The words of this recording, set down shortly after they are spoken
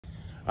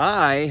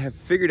I have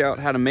figured out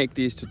how to make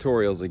these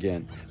tutorials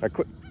again.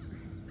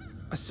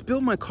 I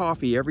spill my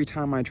coffee every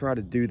time I try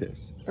to do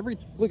this.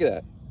 Look at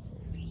that.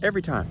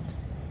 Every time.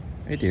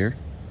 Hey dear.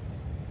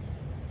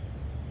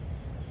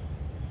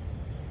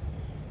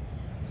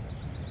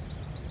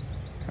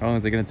 How long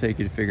is it gonna take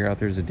you to figure out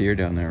there's a deer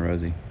down there,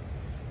 Rosie?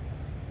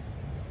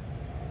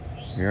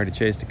 We already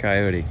chased a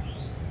coyote.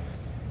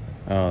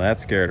 Oh, that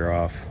scared her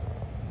off.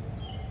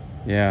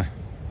 Yeah.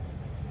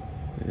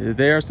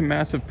 They are some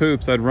massive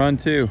poops. I'd run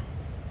too.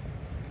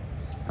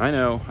 I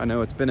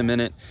know, it's been a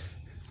minute.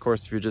 Of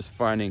course, if you're just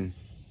finding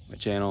my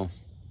channel,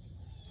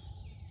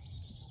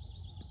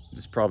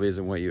 this probably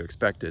isn't what you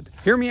expected.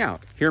 Hear me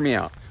out, hear me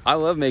out. I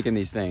love making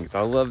these things.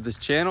 I love this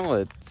channel.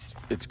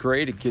 It's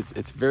great.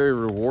 It's very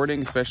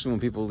rewarding, especially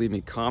when people leave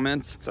me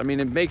comments. I mean,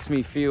 it makes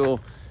me feel,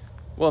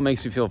 well, it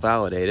makes me feel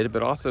validated,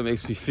 but also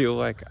makes me feel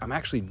like I'm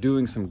actually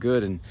doing some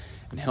good and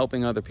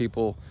helping other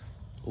people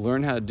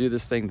learn how to do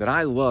this thing that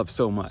I love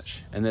so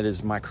much, and that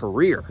is my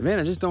career. Man,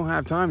 I just don't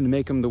have time to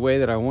make them the way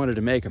that I wanted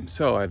to make them.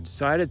 So I've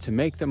decided to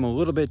make them a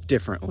little bit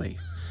differently.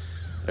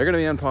 They're gonna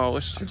be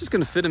unpolished. I'm just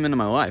gonna fit them into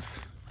my life.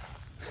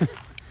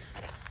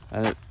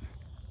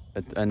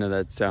 I know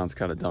that sounds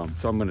kind of dumb.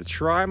 So I'm gonna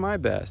try my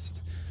best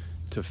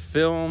to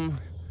film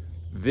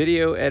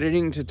video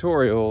editing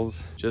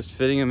tutorials, just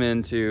fitting them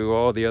into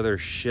all the other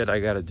shit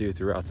I gotta do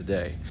throughout the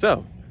day.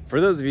 So, for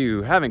those of you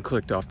who haven't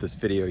clicked off this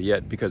video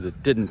yet because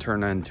it didn't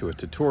turn into a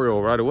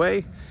tutorial right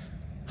away,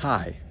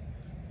 hi,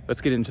 let's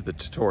get into the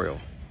tutorial.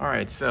 All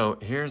right, so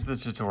here's the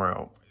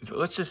tutorial. So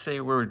let's just say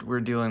we're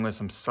dealing with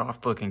some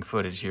soft looking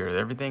footage here.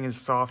 Everything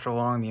is soft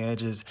along the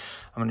edges.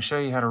 I'm gonna show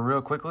you how to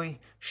real quickly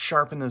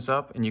sharpen this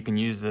up, and you can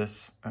use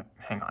this,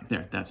 hang on,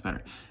 there, that's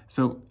better.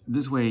 So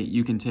this way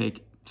you can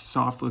take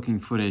soft looking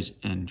footage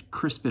and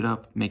crisp it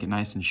up, make it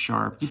nice and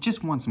sharp. You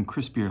just want some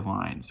crispier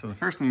lines. So the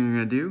first thing you're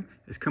gonna do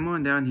is come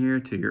on down here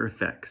to your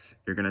effects.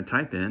 You're gonna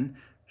type in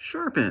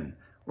sharpen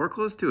or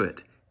close to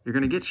it. You're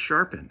gonna get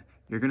sharpen.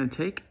 You're gonna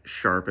take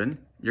sharpen,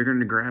 you're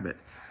gonna grab it,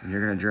 and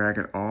you're gonna drag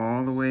it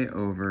all the way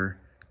over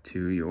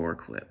to your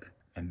clip.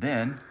 And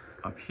then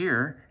up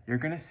here, you're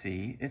gonna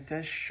see it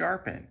says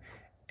sharpen,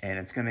 and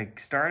it's gonna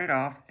start it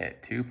off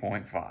at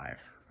 2.5.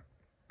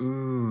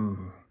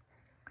 Ooh.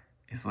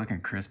 It's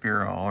looking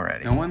crispier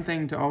already. Now, one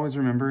thing to always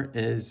remember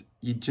is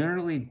you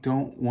generally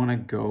don't want to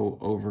go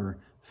over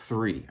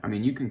 3. I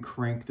mean, you can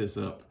crank this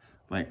up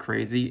like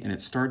crazy and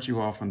it starts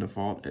you off on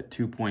default at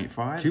 2.5.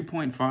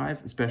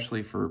 2.5,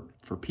 especially for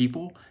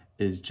people,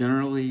 is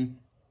generally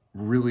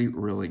really,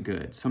 really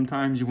good.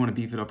 Sometimes you want to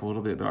beef it up a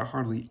little bit, but I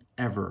hardly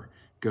ever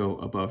go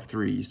above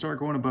 3. You start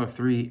going above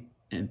 3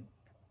 and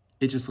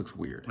it just looks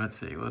weird. Let's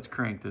see, let's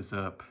crank this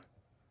up.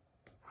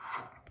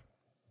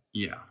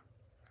 Yeah.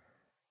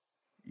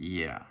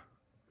 Yeah,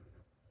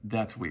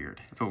 that's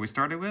weird. That's what we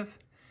started with,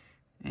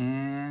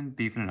 and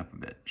beefing it up a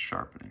bit,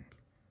 sharpening.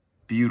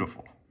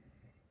 Beautiful.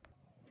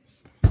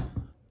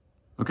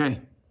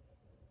 Okay,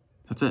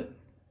 that's it.